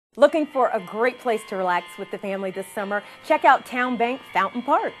Looking for a great place to relax with the family this summer? Check out Town Bank Fountain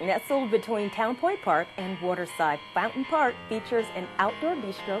Park. Nestled between Town Point Park and Waterside, Fountain Park features an outdoor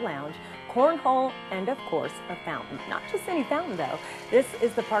bistro lounge, cornhole, and of course a fountain. Not just any fountain though. This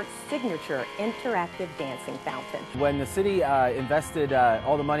is the park's signature interactive dancing fountain. When the city invested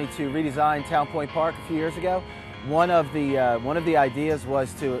all the money to redesign Town Point Park a few years ago, one of the ideas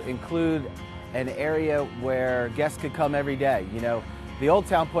was to include an area where guests could come every day. You know, the old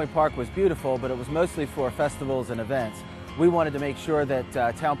Town Point Park was beautiful, but it was mostly for festivals and events. We wanted to make sure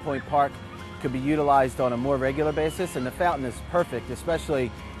that Town Point Park could be utilized on a more regular basis, and the fountain is perfect,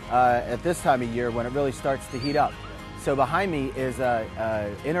 especially at this time of year when it really starts to heat up. So behind me is an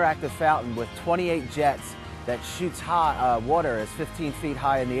interactive fountain with 28 jets that shoots high, water is 15 feet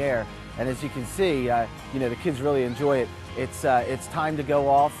high in the air. And as you can see, you know, the kids really enjoy it. It's timed to go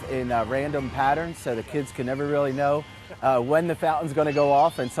off in random patterns, so the kids can never really know when the fountain's going to go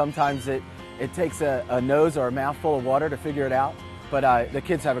off, and sometimes it takes a nose or a mouthful of water to figure it out. But the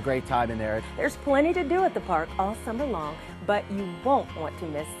kids have a great time in there. There's plenty to do at the park all summer long, but you won't want to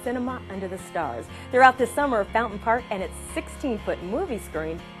miss Cinema Under the Stars. Throughout the summer, Fountain Park and its 16-foot movie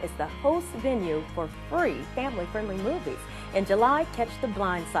screen is the host venue for free family-friendly movies. In July, catch The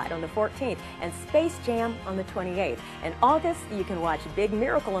Blind Side on the 14th and Space Jam on the 28th. In August, you can watch Big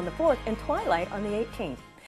Miracle on the 4th and Twilight on the 18th.